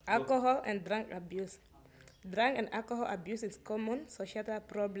Alcohol and drug abuse. Drug and alcohol abuse is a common societal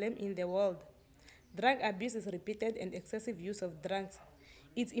problem in the world. Drug abuse is repeated and excessive use of drugs.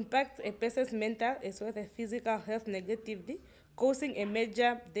 It impacts a person's mental as well as physical health negatively, causing a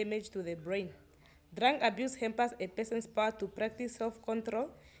major damage to the brain. Drug abuse hampers a person's power to practice self control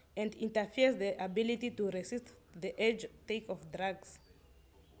and interferes their ability to resist the urge take of drugs.